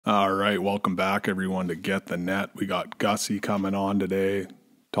All right, welcome back everyone to Get the Net. We got Gussy coming on today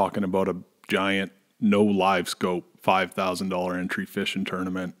talking about a giant No Livescope $5,000 entry fishing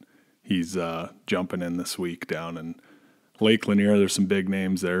tournament. He's jumping in this week down in Lake Lanier. There's some big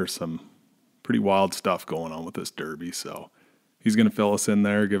names there, some pretty wild stuff going on with this derby. So he's going to fill us in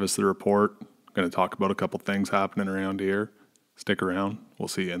there, give us the report. Going to talk about a couple things happening around here. Stick around. We'll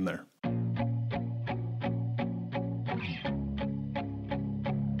see you in there.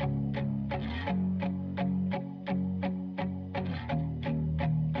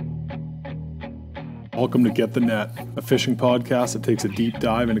 Welcome to Get the Net, a fishing podcast that takes a deep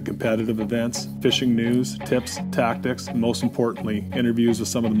dive into competitive events, fishing news, tips, tactics, and most importantly, interviews with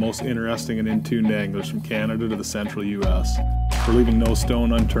some of the most interesting and in-tuned anglers from Canada to the central U.S. We're leaving no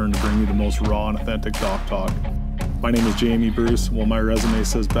stone unturned to bring you the most raw and authentic talk. My name is Jamie Bruce. While my resume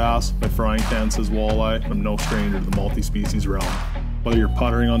says bass, my frying pan says walleye. I'm no stranger to the multi-species realm. Whether you're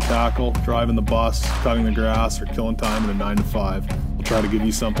puttering on tackle, driving the bus, cutting the grass, or killing time in a 9 to 5, we'll try to give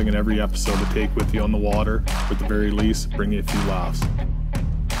you something in every episode to take with you on the water, or at the very least, bring you a few laughs.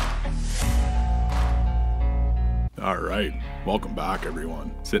 All right, welcome back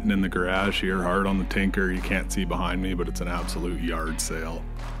everyone. Sitting in the garage here, hard on the tinker. You can't see behind me, but it's an absolute yard sale.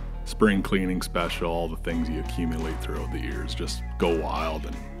 Spring cleaning special, all the things you accumulate throughout the years. Just go wild,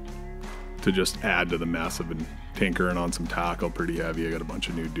 and to just add to the mess, I've been tinkering on some tackle pretty heavy. I got a bunch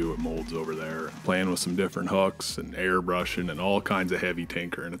of new do-it molds over there, playing with some different hooks and airbrushing and all kinds of heavy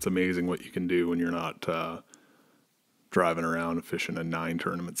tinkering. It's amazing what you can do when you're not driving around and fishing a 9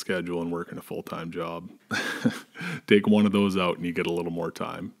 tournament schedule and working a full-time job. Take one of those out and you get a little more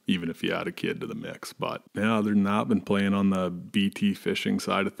time, even if you add a kid to the mix. But yeah, other than that, I've been playing on the BT fishing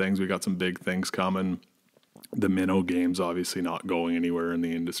side of things. We got some big things coming. The minnow game's obviously not going anywhere in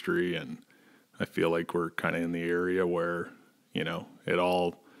the industry, and I feel like we're kind of in the area where, you know, it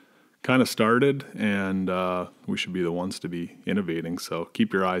all kind of started, and we should be the ones to be innovating. So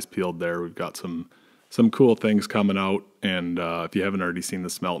keep your eyes peeled there. We've got some cool things coming out, and if you haven't already seen the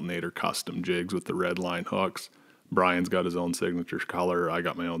Smeltinator custom jigs with the red line hooks, Brian's got his own signature color. I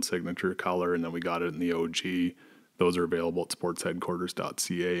got my own signature color, and then we got it in the OG. Those are available at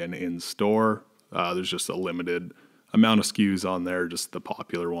sportsheadquarters.ca and in store. There's just a limited amount of SKUs on there, just the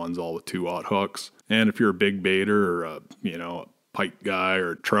popular ones, all with 2/0 hooks. And if you're a big baiter or a pike guy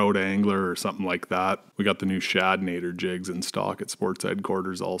or a trout angler or something like that, we got the new Shadnator jigs in stock at Sports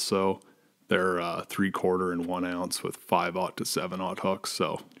Headquarters also. They're 3/4 and 1 ounce with 5/0 to 7/0 hooks.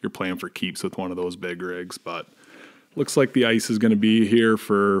 So you're playing for keeps with one of those big rigs. But looks like the ice is going to be here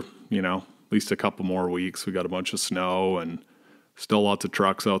for, at least a couple more weeks. We got a bunch of snow and still lots of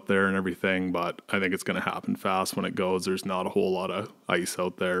trucks out there and everything, but I think it's going to happen fast when it goes. There's not a whole lot of ice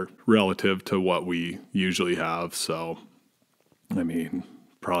out there relative to what we usually have. So,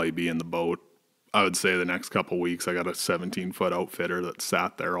 probably be in the boat. I would say the next couple weeks. I got a 17-foot outfitter that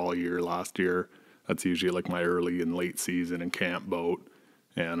sat there all year last year. That's usually like my early and late season and camp boat,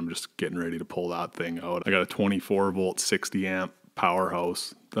 and I'm just getting ready to pull that thing out. I got a 24-volt 60-amp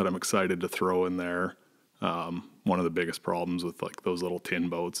Powerhouse that I'm excited to throw in there. One of the biggest problems with like those little tin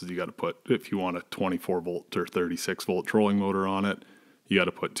boats is you got to put, if you want a 24-volt or 36-volt trolling motor on it, you got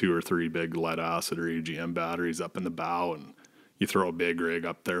to put 2 or 3 big lead acid or AGM batteries up in the bow, and you throw a big rig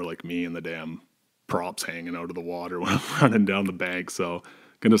up there like me and the damn props hanging out of the water when I'm running down the bank. So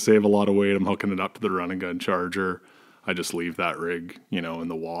going to save a lot of weight. I'm hooking it up to the run and gun charger. I just leave that rig, in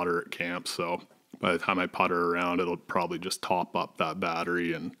the water at camp. So by the time I putter around, it'll probably just top up that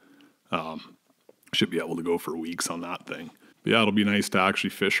battery, and should be able to go for weeks on that thing. But yeah, it'll be nice to actually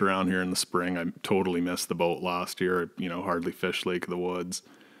fish around here in the spring. I totally missed the boat last year. Hardly fished Lake of the Woods.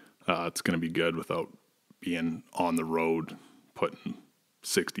 It's going to be good without being on the road, putting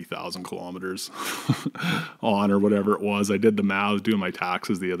 60,000 kilometers on or whatever it was. I did the math. I was doing my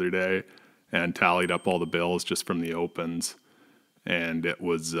taxes the other day and tallied up all the bills just from the opens, and it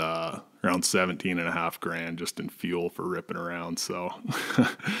was around 17.5 grand just in fuel for ripping around. So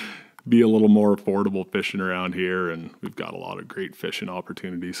be a little more affordable fishing around here, and we've got a lot of great fishing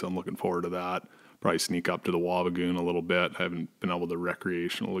opportunities, so I'm looking forward to that. Probably sneak up to the Wabagoon a little bit. I haven't been able to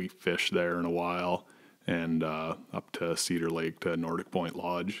recreationally fish there in a while, and up to Cedar Lake to Nordic Point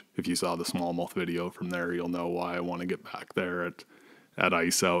Lodge. If you saw the smallmouth video from there, you'll know why I want to get back there at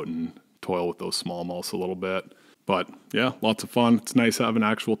ice out and toil with those smallmouths a little bit. But yeah, lots of fun. It's nice having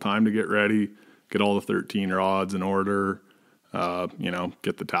actual time to get ready, get all the 13 rods in order,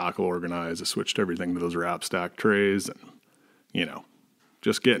 get the tackle organized. I switched everything to those wrap stack trays, and,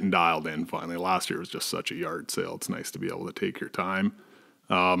 just getting dialed in finally. Last year was just such a yard sale. It's nice to be able to take your time.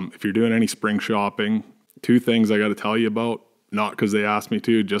 If you're doing any spring shopping, 2 things I got to tell you about. not because they asked me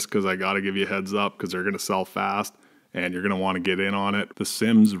to, just because I got to give you a heads up because they're going to sell fast and you're going to want to get in on it. The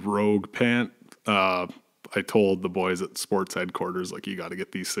Sims Rogue pant, I told the boys at sports headquarters, like, you got to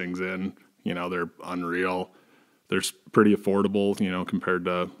get these things in. You know, they're unreal. They're pretty affordable, you know, compared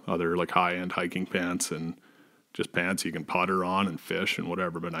to other like high-end hiking pants, and just pants you can putter on and fish and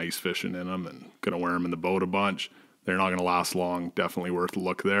whatever, but ice fishing in them, and going to wear them in the boat a bunch. They're not going to last long. Definitely worth a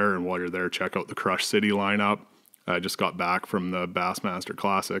look there. And while you're there, check out the Crush City lineup. I just got back from the Bassmaster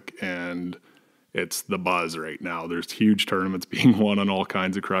Classic, and it's the buzz right now. There's huge tournaments being won on all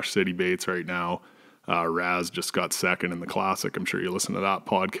kinds of Crush City baits right now. Raz just got second in the Classic. I'm sure you listen to that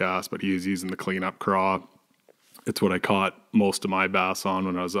podcast, but he's using the cleanup craw. It's what I caught most of my bass on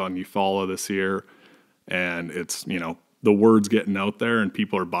when I was on Eufaula this year. And it's, you know, the word's getting out there and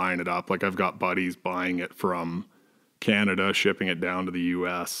people are buying it up. Like, I've got buddies buying it from Canada, shipping it down to the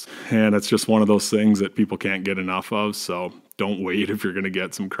US. And it's just one of those things that people can't get enough of. So don't wait. If you're going to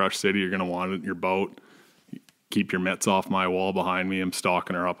get some Crush City, you're going to want it in your boat. Keep your mitts off my wall behind me. I'm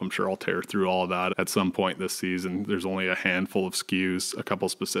stocking her up. I'm sure I'll tear through all of that at some point this season. There's only a handful of SKUs, a couple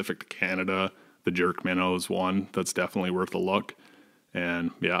specific to Canada. The Jerk Minnows one that's definitely worth a look.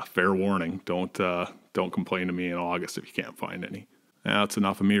 And yeah, fair warning, don't complain to me in August if you can't find any. That's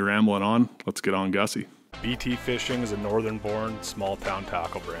enough of me rambling on. Let's get on Gussy. BT Fishing is a northern-born, small-town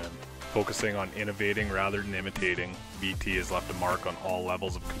tackle brand. Focusing on innovating rather than imitating, BT has left a mark on all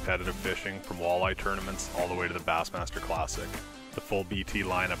levels of competitive fishing, from walleye tournaments all the way to the Bassmaster Classic. The full BT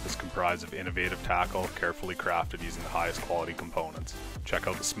lineup is comprised of innovative tackle, carefully crafted using the highest quality components. Check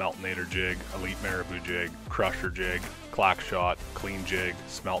out the Smeltinator jig, Elite Marabou jig, Crusher jig, Clack Shot, Clean jig,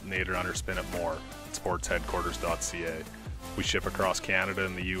 Smeltinator underspin at more at sportsheadquarters.ca. We ship across Canada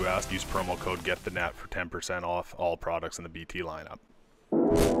and the US. Use promo code GETTHENET for 10% off all products in the BT lineup.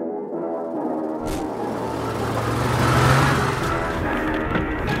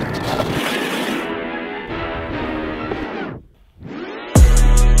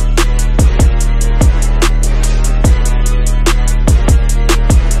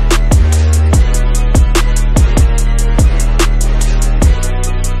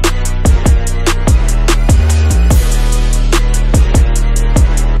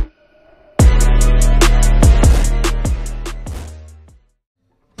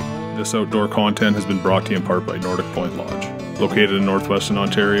 This outdoor content has been brought to you in part by Nordic Point Lodge. Located in northwestern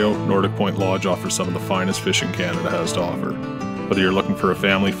Ontario, Nordic Point Lodge offers some of the finest fishing Canada has to offer. Whether you're looking for a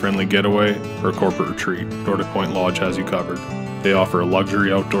family-friendly getaway or a corporate retreat, Nordic Point Lodge has you covered. They offer a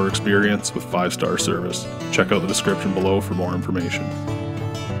luxury outdoor experience with 5-star service. Check out the description below for more information.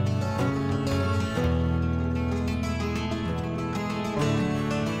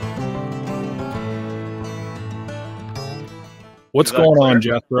 What's going on,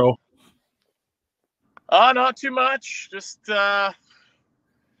 Jethro? Not too much. Just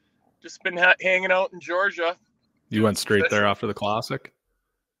been hanging out in Georgia. You went straight there after the Classic?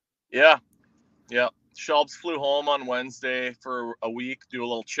 Yeah. Shelbs flew home on Wednesday for a week, do a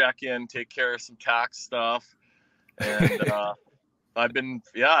little check-in, take care of some tax stuff, and I've been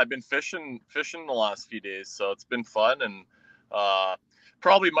fishing the last few days, so it's been fun, and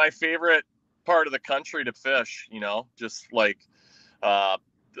probably my favorite part of the country to fish. You know, just like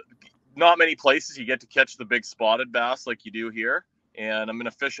not many places you get to catch the big spotted bass like you do here. And I'm going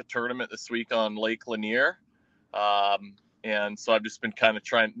to fish a tournament this week on Lake Lanier. And so I've just been kind of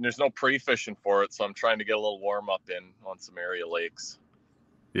trying, there's no pre-fishing for it. So I'm trying to get a little warm up in on some area lakes.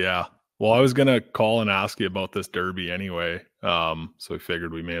 Yeah. Well, I was going to call and ask you about this derby anyway. So we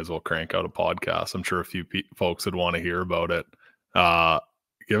figured we may as well crank out a podcast. I'm sure a few folks would want to hear about it.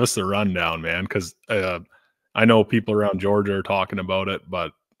 Give us the rundown, man. Cause, I know people around Georgia are talking about it,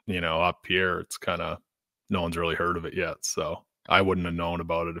 but you know, up here, it's kind of, no one's really heard of it yet. So I wouldn't have known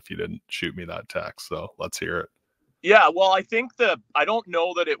about it if you didn't shoot me that text. So let's hear it. Yeah. Well, I think I don't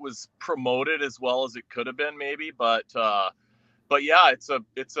know that it was promoted as well as it could have been maybe, but yeah, it's a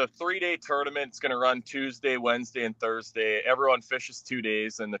 3-day tournament. It's going to run Tuesday, Wednesday, and Thursday. Everyone fishes 2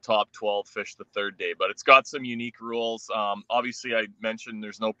 days and the top 12 fish the 3rd day, but it's got some unique rules. Obviously I mentioned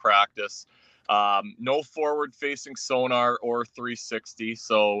there's no practice. No forward facing sonar or 360.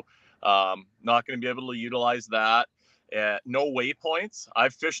 So, not going to be able to utilize that. No waypoints.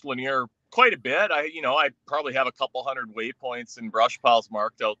 I've fished Lanier quite a bit. I probably have a couple hundred waypoints and brush piles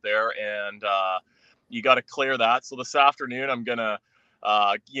marked out there, and, you got to clear that. So this afternoon, I'm going to,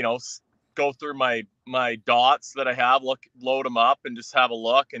 go through my dots that I have, load them up and just have a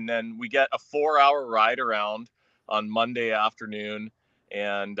look. And then we get a 4-hour ride around on Monday afternoon,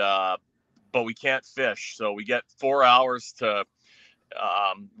 and, but we can't fish. So we get 4 hours to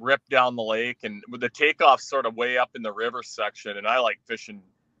rip down the lake, and with the takeoff sort of way up in the river section. And I like fishing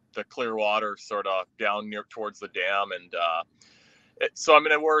the clear water sort of down near towards the dam. And so I'm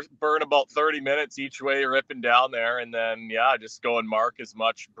going to burn about 30 minutes each way ripping down there. And then, yeah, just go and mark as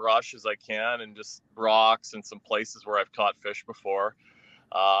much brush as I can and just rocks and some places where I've caught fish before.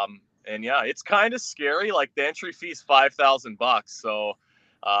 And yeah, it's kind of scary. Like the entry fee is $5,000. So,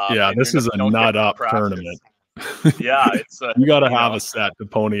 yeah, this is a nut up tournament. Yeah, it's you got to have a set to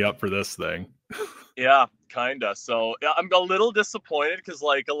pony up for this thing. Yeah, kinda. So yeah, I'm a little disappointed because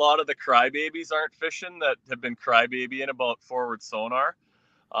like a lot of the crybabies aren't fishing that have been crybabying about forward sonar.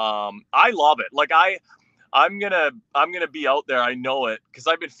 I love it. Like I'm gonna be out there. I know it because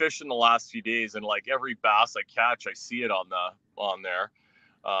I've been fishing the last few days, and like every bass I catch, I see it on there.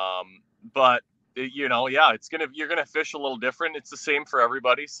 But you know, yeah, you're gonna fish a little different. It's the same for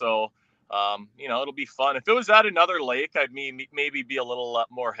everybody. So you know, it'll be fun. If it was at another lake, I'd maybe be a little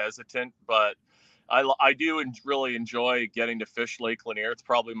more hesitant, but I do really enjoy getting to fish Lake Lanier. It's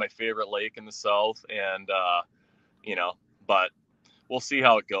probably my favorite lake in the south, and you know, but we'll see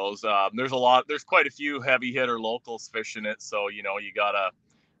how it goes. There's quite a few heavy hitter locals fishing it, so you know,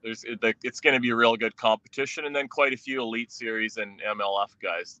 it's going to be a real good competition, and then quite a few Elite Series and MLF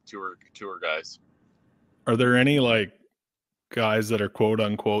guys, tour guys. Are there any like guys that are quote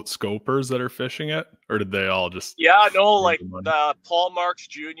unquote scopers that are fishing it, or did they all just? Yeah, no, like Paul Marks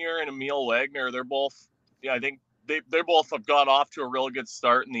Jr. and Emil Wagner, they're both. Yeah, I think they both have gone off to a really good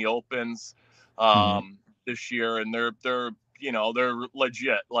start in the opens this year, and they're you know, they're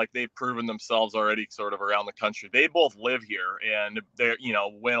legit. Like they've proven themselves already, sort of around the country. They both live here, and they're, you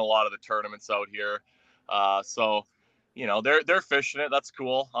know, win a lot of the tournaments out here. So you know, they're fishing it. That's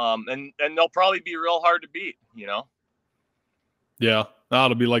cool. And they'll probably be real hard to beat. You know. Yeah,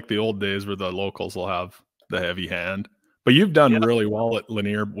 that'll be like the old days where the locals will have the heavy hand. But you've done really well at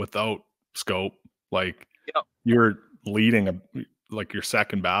Lanier without scope. Like you're leading like your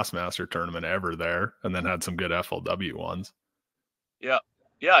second Bassmaster tournament ever there, and then had some good FLW ones. Yeah.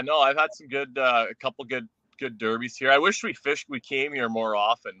 No, I've had some good, a couple good derbies here. I wish we came here more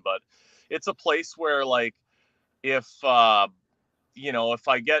often, but it's a place where like if you know, if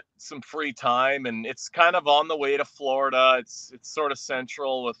I get some free time, and it's kind of on the way to Florida, it's sort of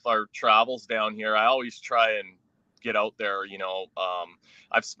central with our travels down here. I always try and get out there, you know.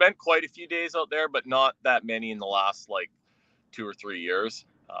 I've spent quite a few days out there, but not that many in the last like 2 or 3 years.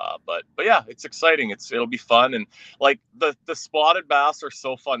 But yeah, it's exciting. It'll be fun. And like the spotted bass are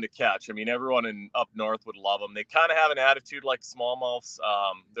so fun to catch. I mean, everyone up north would love them. They kind of have an attitude like smallmouths.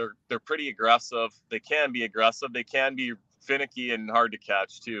 They're pretty aggressive. They can be aggressive. They can be finicky and hard to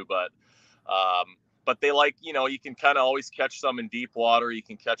catch too, but they like, you know, you can kind of always catch some in deep water. You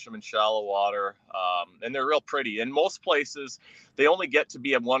can catch them in shallow water, and they're real pretty. In most places, they only get to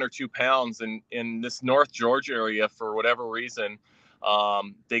be at 1 or 2 pounds. And in this North Georgia area, for whatever reason,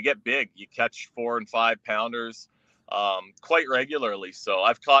 they get big. You catch 4 and 5 pounders quite regularly. So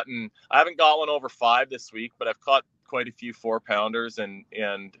I haven't got one over 5 this week, but I've caught quite a few 4 pounders. And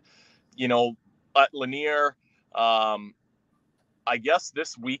you know, at Lanier, I guess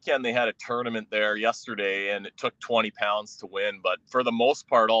this weekend they had a tournament there yesterday, and it took 20 pounds to win. But for the most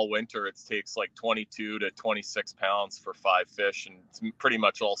part, all winter, it takes like 22 to 26 pounds for 5 fish. And it's pretty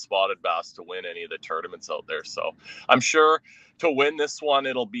much all spotted bass to win any of the tournaments out there. So I'm sure to win this one,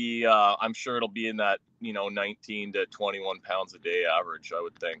 I'm sure it'll be in that, you know, 19 to 21 pounds a day average, I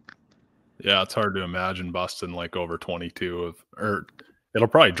would think. Yeah, it's hard to imagine busting like over 22 or it'll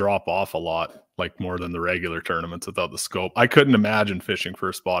probably drop off a lot, like more than the regular tournaments without the scope. I couldn't imagine fishing for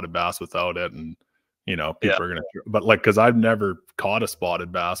a spotted bass without it. And, you know, people are going to, but like, cause I've never caught a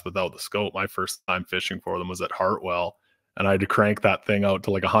spotted bass without the scope. My first time fishing for them was at Hartwell, and I had to crank that thing out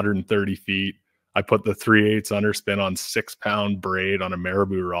to like 130 feet. I put the 3/8 underspin on 6-pound braid on a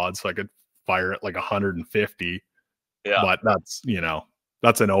marabou rod so I could fire it like 150. Yeah. But that's, you know,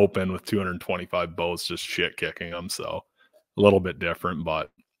 that's an open with 225 boats just shit kicking them. So a little bit different,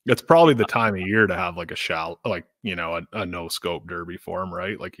 but it's probably the time of year to have like a shallow, like, you know, a no scope derby for them,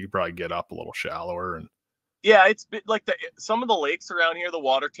 right? Like you probably get up a little shallower. And yeah, it's been like some of the lakes around here, the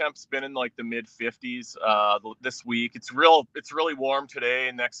water temp's been in like the mid 50s this week. It's really warm today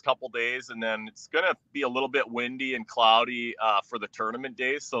and next couple days, and then it's gonna be a little bit windy and cloudy for the tournament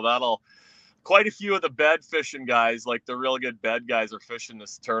days. So quite a few of the bed fishing guys, like the real good bed guys, are fishing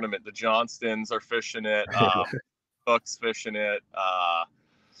this tournament. The Johnstons are fishing it. Cook's fishing it.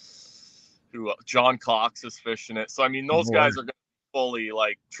 John Cox is fishing it. So I mean, those guys are going to be fully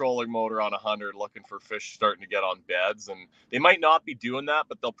like trolling motor on 100, looking for fish starting to get on beds. And they might not be doing that,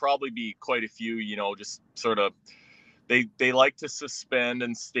 but there'll probably be quite a few. You know, just sort of they like to suspend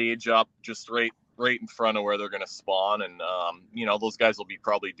and stage up just right in front of where they're going to spawn, and those guys will be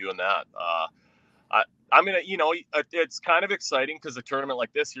probably doing that. I'm gonna, it's kind of exciting because a tournament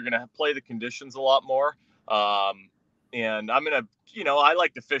like this, you're gonna play the conditions a lot more. And I'm gonna, I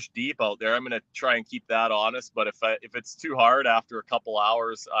like to fish deep out there. I'm gonna try and keep that honest. But if it's too hard after a couple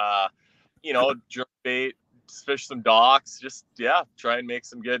hours, jerk bait, fish some docks, just try and make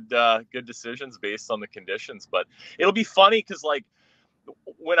some good decisions based on the conditions. But it'll be funny because like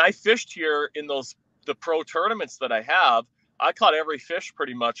when I fished here in the pro tournaments that I have, I caught every fish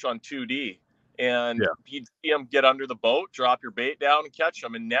pretty much on 2D. And you'd see them get under the boat, drop your bait down and catch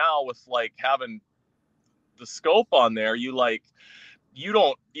them. And now with like having the scope on there, if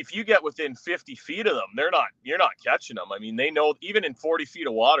you get within 50 feet of them, you're not catching them. I mean, they know even in 40 feet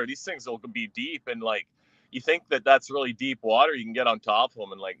of water, these things will be deep. And like, you think that that's really deep water, you can get on top of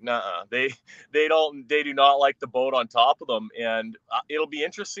them, and like, nah, they do not like the boat on top of them. And it'll be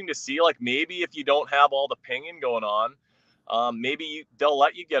interesting to see, like, maybe if you don't have all the pinging going on, maybe they'll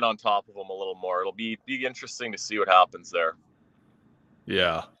let you get on top of them a little more. It'll be interesting to see what happens there.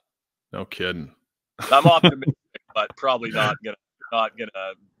 Yeah, no kidding. I'm optimistic, but probably not gonna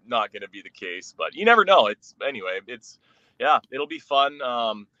be the case. But you never know. It'll be fun.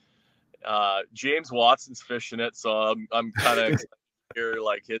 James Watson's fishing it, so I'm kind of excited to hear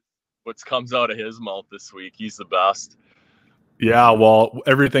like what comes out of his mouth this week. He's the best. Yeah, well,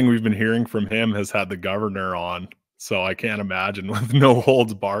 everything we've been hearing from him has had the governor on. So I can't imagine with no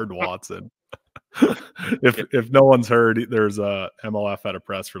holds barred Watson. if no one's heard, there's a MLF had a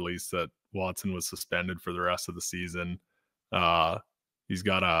press release that Watson was suspended for the rest of the season. He's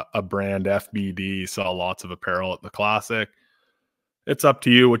got a brand FBD, saw lots of apparel at the Classic. It's up to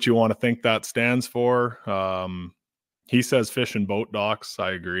you what you want to think that stands for. He says fish and boat docks.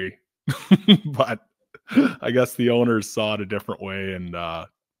 I agree. But I guess the owners saw it a different way and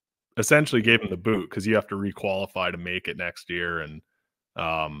essentially gave him the boot because you have to requalify to make it next year, and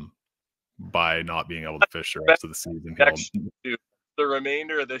by not being able to fish the rest of the season, the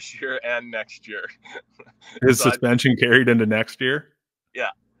remainder of this year and next year. His suspension carried into next year. Yeah.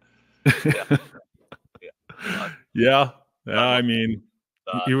 I mean,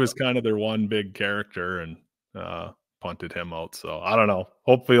 he was kind of their one big character, and punted him out. So I don't know.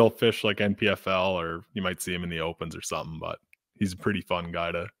 Hopefully he'll fish like NPFL, or you might see him in the opens or something. But he's a pretty fun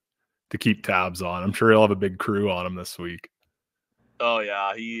guy to keep tabs on. I'm sure he'll have a big crew on him this week. Oh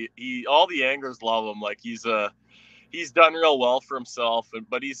yeah, he all the anglers love him. Like he's done real well for himself,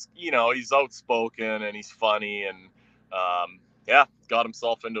 but he's outspoken and he's funny, and got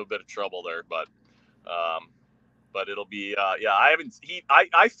himself into a bit of trouble there. But it'll be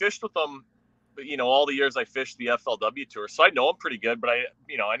I fished with him, all the years I fished the FLW tour, so I know him pretty good. But I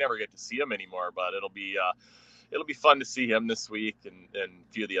never get to see him anymore. But it'll be fun to see him this week, and a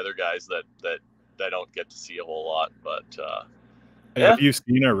few of the other guys that I don't get to see a whole lot. But have you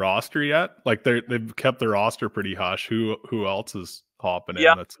seen a roster yet? Like they've kept the roster pretty hush. Who else is hopping in?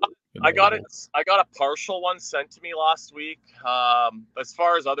 That's I got a partial one sent to me last week. As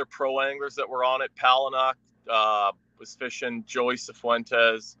far as other pro anglers that were on it, Palinuk was fishing, Joey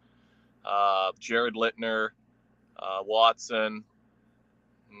Cifuentes, Jared Littner, Watson.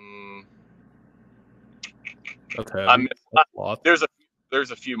 There's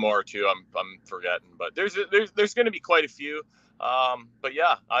a few more too. I'm forgetting, but there's going to be quite a few. But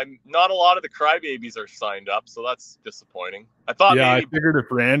yeah, not a lot of the crybabies are signed up, so that's disappointing. I figured if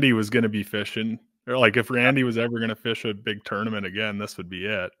Randy was going to be fishing, or like if Randy was ever going to fish a big tournament again, this would be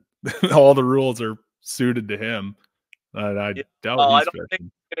it. All the rules are suited to him. I doubt I don't think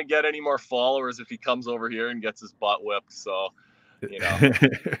he's going to get any more followers if he comes over here and gets his butt whipped. So,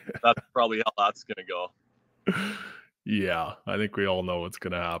 that's probably how that's going to go. Yeah, I think we all know what's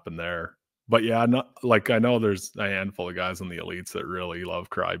going to happen there. But yeah, I know there's a handful of guys in the elites that really love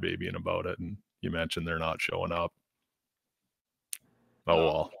crybabying about it, and you mentioned they're not showing up. Oh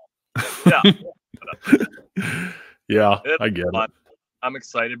well. Yeah, I get it. I'm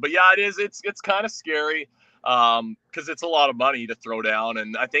excited, but yeah, it is. It's kind of scary because it's a lot of money to throw down,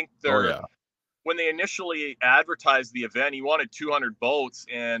 and I think when they initially advertised the event, he wanted 200 boats,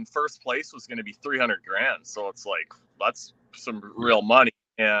 and first place was going to be 300 grand. So it's like that's some real money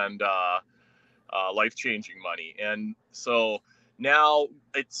and life-changing money. And so now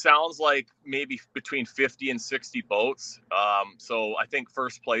it sounds like maybe between 50 and 60 boats. So I think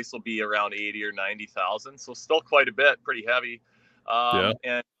first place will be around 80 or 90,000. So still quite a bit, pretty heavy.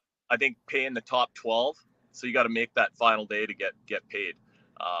 And I think paying the top 12. So you got to make that final day to get paid.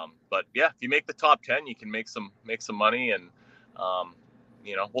 But yeah, if you make the top 10, you can make some money. And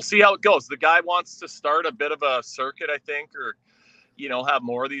you know, we'll see how it goes. The guy wants to start a bit of a circuit, I think, or, you know, have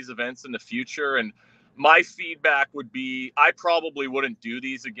more of these events in the future. And my feedback would be, I probably wouldn't do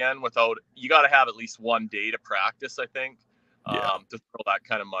these again without, you got to have at least one day to practice, I think, to throw that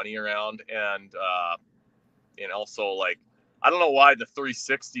kind of money around. And also, like, I don't know why the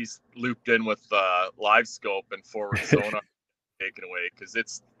 360s looped in with Livescope and forward sonar taken away, because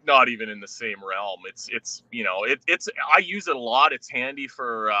it's not even in the same realm. It's you know, it's I use it a lot. It's handy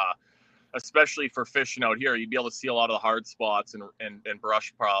for especially for fishing out here. You'd be able to see a lot of the hard spots and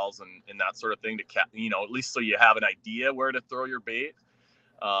brush piles and that sort of thing to you know, at least so you have an idea where to throw your bait.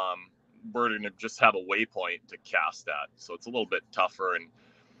 We're going to just have a waypoint to cast at, so it's a little bit tougher. And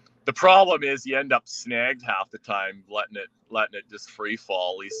the problem is you end up snagged half the time letting it just free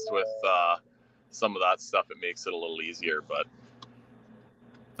fall. At least with some of that stuff, it makes it a little easier. But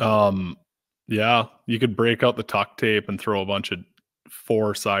yeah, you could break out the tuck tape and throw a bunch of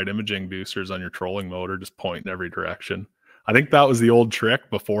 4-side imaging boosters on your trolling motor, just point in every direction. I think that was the old trick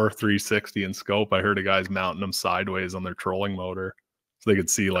before 360 and scope. I heard of guys mounting them sideways on their trolling motor so they could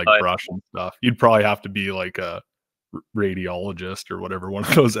see like brush and stuff. You'd probably have to be like a radiologist or whatever, one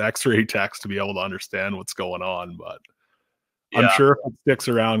of those x-ray techs, to be able to understand what's going on. But I'm sure if it sticks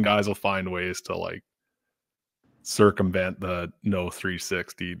around, guys will find ways to like circumvent the no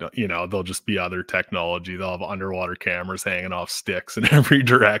 360. You know, there'll just be other technology. They'll have underwater cameras hanging off sticks in every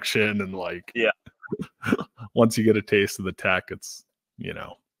direction, and like, once you get a taste of the tech, it's, you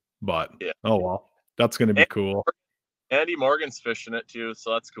know, but oh well, that's going to be cool. Andy Morgan's fishing it too,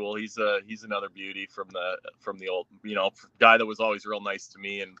 so that's cool. He's another beauty from the old, you know, guy that was always real nice to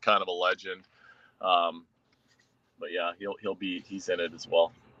me and kind of a legend. But yeah, he's in it as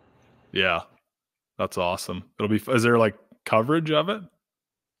well. Yeah, that's awesome. It'll be. Is there like coverage of it?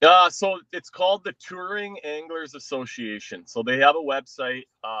 So it's called the Touring Anglers Association. So they have a website.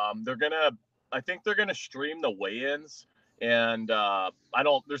 I think they're gonna stream the weigh-ins, and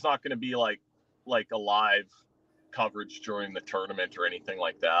there's not gonna be like a live coverage during the tournament or anything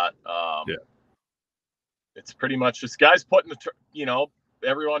like that. It's pretty much just guys putting you know,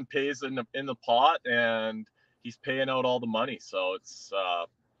 everyone pays in the pot, and he's paying out all the money. So it's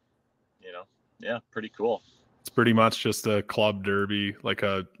you know, yeah, pretty cool. It's pretty much just a club derby, like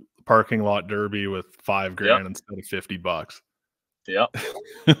a parking lot derby with $5,000 instead of $50. Yeah.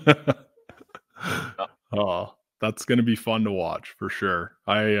 Oh, that's gonna be fun to watch for sure.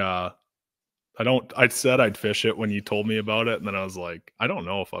 I said I'd fish it when you told me about it, and then I was like, I don't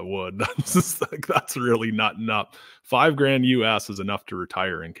know if I would. That's just like, that's really nutting up. $5,000 US is enough to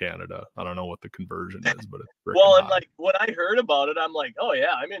retire in Canada. I don't know what the conversion is, but it's well, and like when I heard about it, I'm like, oh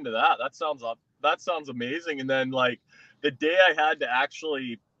yeah, I'm into that. That sounds amazing. And then like the day I had to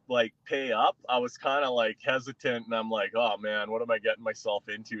actually like pay up, I was kind of like hesitant, and I'm like, oh man, what am I getting myself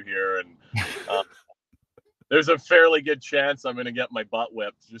into here? And there's a fairly good chance I'm going to get my butt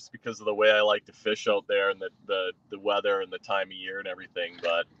whipped just because of the way I like to fish out there, and the weather and the time of year and everything.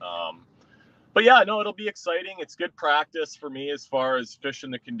 But yeah, no, it'll be exciting. It's good practice for me as far as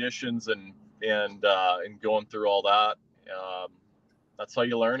fishing the conditions and going through all that. That's how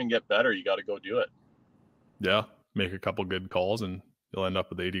you learn and get better. You got to go do it. Yeah. Make a couple good calls and you'll end up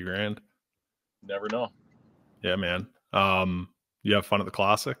with $80,000. Never know. Yeah, man. You have fun at the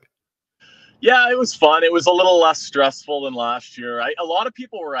Classic? Yeah, it was fun. It was a little less stressful than last year. A lot of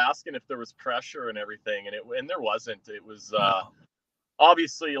people were asking if there was pressure and everything, and there wasn't. It was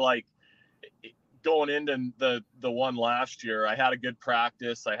obviously like going into the one last year. I had a good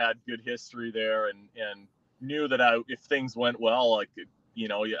practice. I had good history there, and knew that if things went well, like, you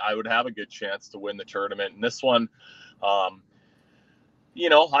know, I would have a good chance to win the tournament. And this one, you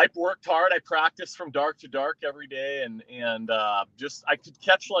know, I worked hard. I practiced from dark to dark every day, and just I could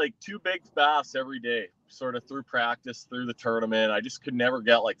catch like 2 big bass every day, sort of through practice, through the tournament. I just could never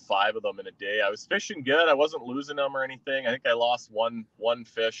get like 5 of them in a day. I was fishing good. I wasn't losing them or anything. I think I lost one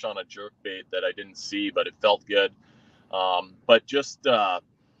fish on a jerk bait that I didn't see, but it felt good. But just a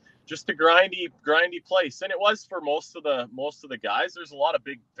grindy place, and it was for most of the guys. There's a lot of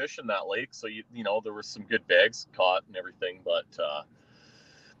big fish in that lake, so you know, there was some good bags caught and everything,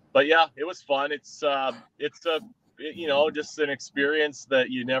 but yeah, it was fun. It's you know, just an experience that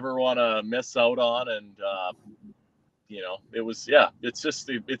you never want to miss out on. And you know, it was, it's just,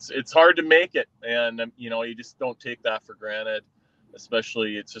 it's hard to make it. And you know, you just don't take that for granted,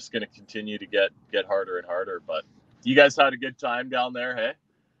 especially it's just going to continue to get harder and harder. But you guys had a good time down there. Hey?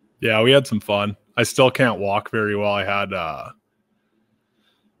 Yeah, we had some fun. I still can't walk very well. I had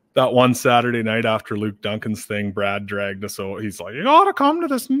that one Saturday night after Luke Duncan's thing, Brad dragged us out. He's like, you got to come to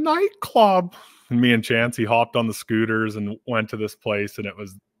this nightclub. me and Chancey hopped on the scooters and went to this place, and it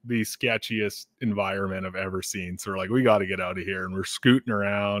was the sketchiest environment I've ever seen. So we're like, we got to get out of here. And we're scooting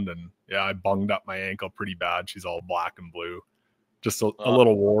around, and yeah, I bunged up my ankle pretty bad. She's all black and blue, just a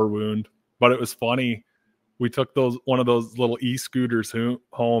little war wound. But it was funny. We took one of those little e-scooters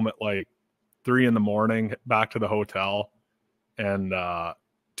home at like 3 a.m, back to the hotel, and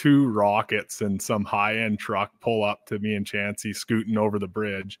 2 rockets and some high-end truck pull up to me and Chancey scooting over the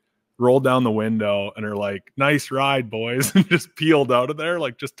bridge, roll down the window, and are like, "Nice ride, boys," and just peeled out of there,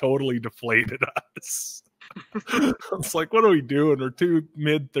 like just totally deflated us. I was like, what are we doing? We're 2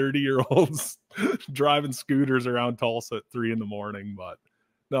 mid-30-year-olds driving scooters around Tulsa at 3 a.m, but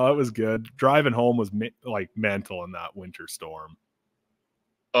no, it was good. Driving home was like mental in that winter storm.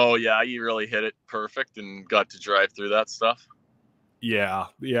 Oh yeah, you really hit it perfect and got to drive through that stuff. Yeah.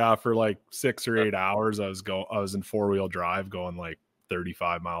 For like 6 or 8 hours, I was in 4-wheel drive going like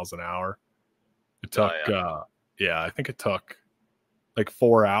 35 miles an hour. It took, I think it took like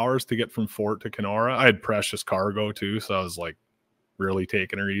 4 hours to get from Fort to Kenora. I had precious cargo too, so I was like really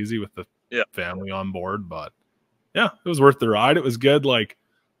taking her easy with the family on board. But yeah, it was worth the ride. It was good. Like,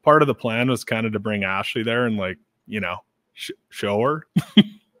 part of the plan was kind of to bring Ashley there and like, show her.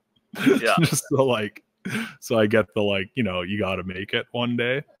 Yeah. Just so I get the like, you got to make it one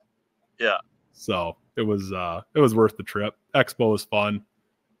day. Yeah. So it was worth the trip. Expo was fun.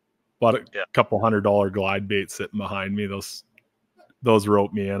 Bought a couple $100 glide bait sitting behind me. Those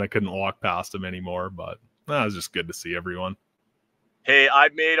roped me in. I couldn't walk past them anymore, but it was just good to see everyone. Hey, I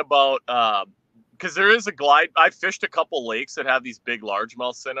made about because there is a glide. I fished a couple lakes that have these big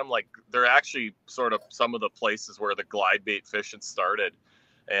largemouths in them. Like, they're actually sort of some of the places where the glide bait fishing started.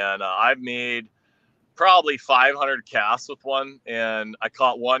 And I've made probably 500 casts with one, and I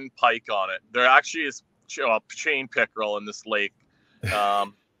caught 1 pike on it. There actually is a chain pickerel in this lake.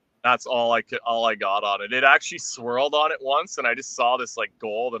 That's all I got on it. It actually swirled on it once, and I just saw this like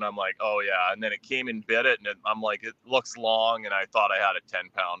gold, and I'm like, oh yeah. And then it came and bit it, and I'm like, it looks long, and I thought I had a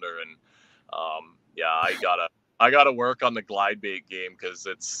 10-pounder. And I gotta work on the glide bait game because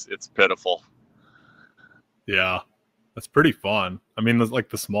it's pitiful. Yeah, that's pretty fun. I mean, like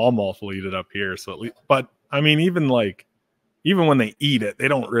the smallmouth will eat it up here, so at least. But I mean, even when they eat it, they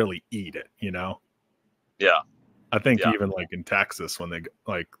don't really eat it, Yeah. I think even like in Texas, when they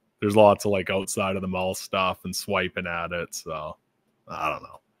like, there's lots of like outside of the mouth stuff and swiping at it. So I don't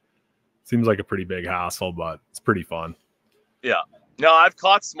know. Seems like a pretty big hassle, but it's pretty fun. Yeah. No, I've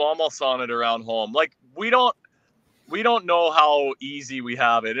caught smallmouths on it around home. Like, we don't know how easy we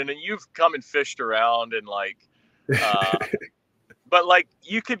have it. And then you've come and fished around and like, but like,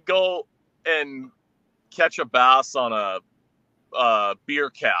 you could go and catch a bass on a beer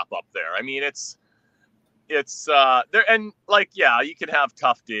cap up there. I mean, it's there, and like, yeah, you can have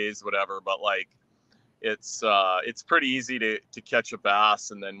tough days, whatever, but like, it's pretty easy to catch a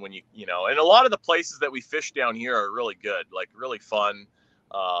bass. And then when and a lot of the places that we fish down here are really good, like really fun.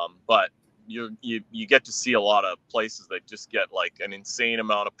 But you get to see a lot of places that just get like an insane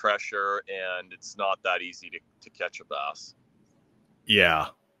amount of pressure, and it's not that easy to catch a bass. Yeah.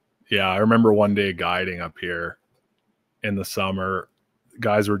 I remember one day guiding up here in the summer.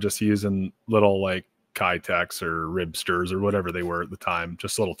 Guys were just using little like Kitex or Ribsters or whatever they were at the time,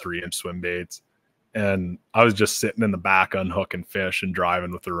 just little 3-inch swim baits. And I was just sitting in the back unhooking fish and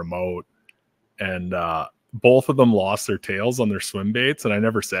driving with the remote. And both of them lost their tails on their swim baits, and I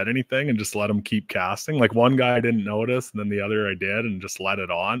never said anything and just let them keep casting. Like, one guy I didn't notice, and then the other I did, and just let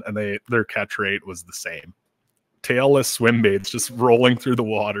it on. And their catch rate was the same. Tailless swim baits just rolling through the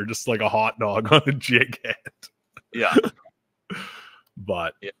water, just like a hot dog on a jig head. Yeah.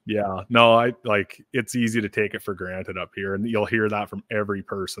 But no, it's easy to take it for granted up here, and you'll hear that from every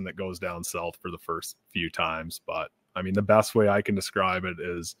person that goes down south for the first few times. But I mean, the best way I can describe it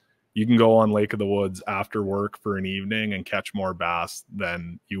is you can go on Lake of the Woods after work for an evening and catch more bass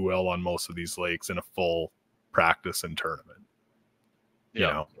than you will on most of these lakes in a full practice and tournament.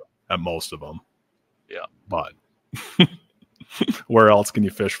 At most of them. Yeah. But where else can you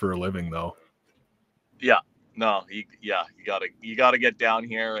fish for a living, though? Yeah. No, you gotta get down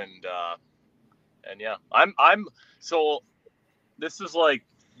here, and yeah, I'm so this is like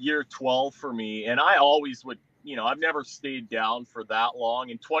year 12 for me, and I always would, I've never stayed down for that long.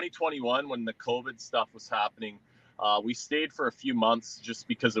 In 2021, when the COVID stuff was happening, we stayed for a few months just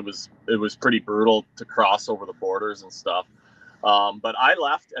because it was pretty brutal to cross over the borders and stuff. But I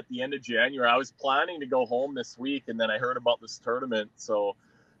left at the end of January. I was planning to go home this week, and then I heard about this tournament, so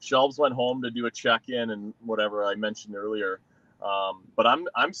Shelves went home to do a check-in and whatever I mentioned earlier. But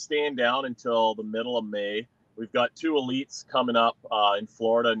I'm staying down until the middle of May, we've got 2 elites coming up in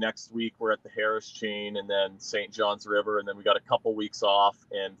Florida next week. We're at the Harris Chain and then St. John's River, and then we got a couple weeks off,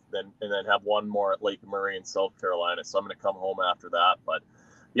 and then have one more at Lake Murray in South Carolina. So I'm going to come home after that. But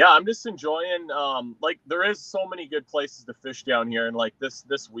yeah, I'm just enjoying. Like, there is so many good places to fish down here, and like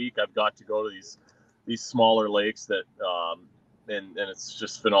this week I've got to go to these smaller lakes that and it's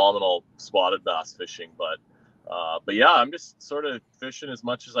just phenomenal spotted bass fishing. But yeah, I'm just sort of fishing as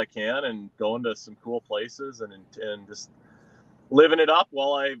much as I can and going to some cool places and just living it up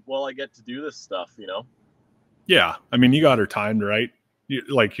while I get to do this stuff, you know? Yeah. I mean, you got her timed right.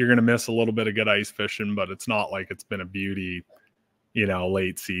 You're going to miss a little bit of good ice fishing, but it's not like it's been a beauty, you know,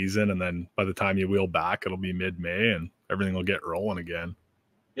 late season. And then by the time you wheel back, it'll be mid-May and everything will get rolling again.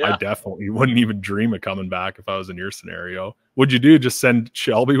 Yeah. I definitely wouldn't even dream of coming back if I was in your scenario. What'd you do? Just send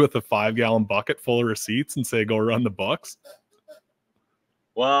Shelby with a 5-gallon bucket full of receipts and say, go run the books?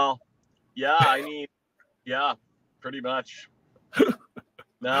 Well, yeah, I mean, yeah, pretty much.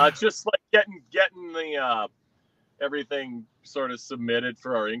 No, it's just like getting the everything sort of submitted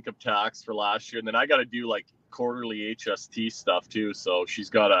for our income tax for last year. And then I got to do like quarterly HST stuff too. So she's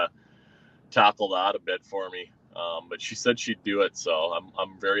got to tackle that a bit for me. But she said she'd do it, so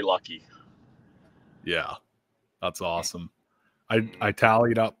I'm very lucky. Yeah, that's awesome. I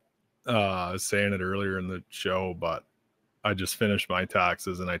tallied up. I was saying it earlier in the show, but I just finished my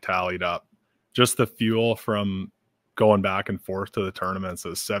taxes and I tallied up just the fuel from going back and forth to the tournaments. It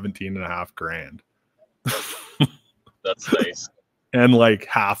was $17,500. That's nice. And like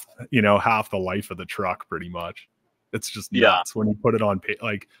half the life of the truck, pretty much. It's just nuts when you put it on pay.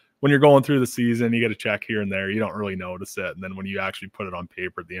 Like, when you're going through the season, you get a check here and there, you don't really notice it. And then when you actually put it on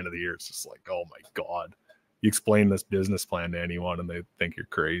paper at the end of the year, it's just like, oh my God. You explain this business plan to anyone and they think you're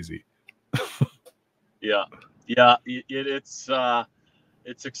crazy. Yeah. It's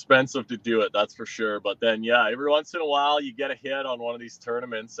expensive to do it, that's for sure. But then, yeah, every once in a while you get a hit on one of these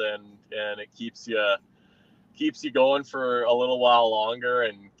tournaments and it keeps you going for a little while longer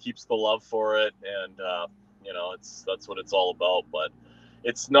and keeps the love for it. And, you know, that's what it's all about. But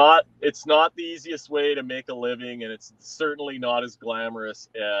it's not the easiest way to make a living, and it's certainly not as glamorous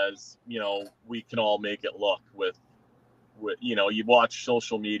as, you know, we can all make it look with you know, you watch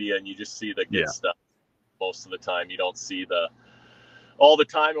social media and you just see the good stuff most of the time. You don't see all the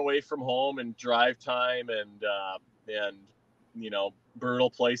time away from home and drive time and you know, brutal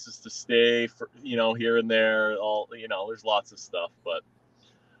places to stay for, you know, here and there. All, you know, there's lots of stuff, but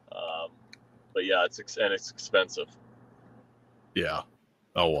yeah, it's expensive. Yeah.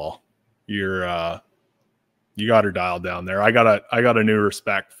 Oh well, you got her dialed down there. I got a new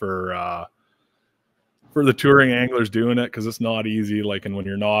respect for the touring anglers doing it, because it's not easy. Like, and when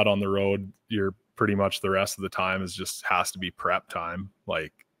you're not on the road, you're pretty much the rest of the time has to be prep time.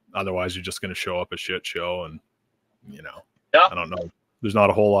 Like, otherwise you're just going to show up a shit show, and you know, I don't know. There's not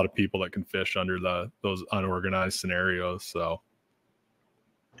a whole lot of people that can fish under those unorganized scenarios. So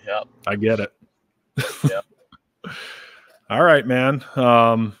yeah, I get it. Yeah. All right, man.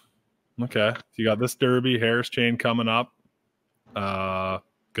 Okay. You got this Derby Harris Chain coming up.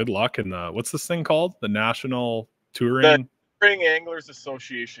 Good luck in what's this thing called? The National Touring Anglers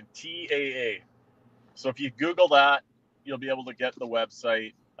Association, TAA. So if you Google that, you'll be able to get the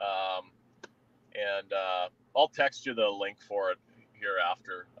website. And I'll text you the link for it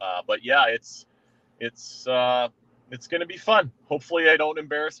hereafter. But yeah, it's going to be fun. Hopefully I don't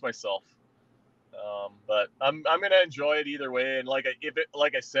embarrass myself. But I'm going to enjoy it either way. And like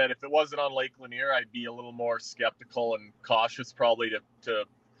I said, if it wasn't on Lake Lanier, I'd be a little more skeptical and cautious probably to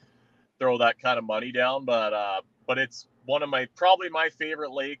throw that kind of money down. But it's one of probably my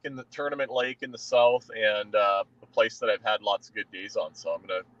favorite lake in the tournament lake in the South, and a place that I've had lots of good days on. So I'm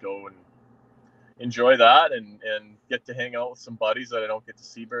going to go and enjoy that and get to hang out with some buddies that I don't get to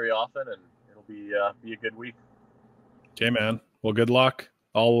see very often. And it'll be a good week. Okay, man. Well, good luck.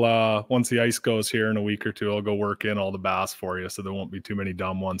 I'll once the ice goes here in a week or two, I'll go work in all the bass for you, so there won't be too many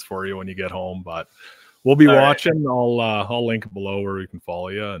dumb ones for you when you get home. But we'll be watching. Right. I'll link below where we can follow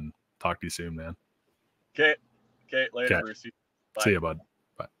you, and talk to you soon, man. Okay. Later, Brucey. Bye. See you, bud.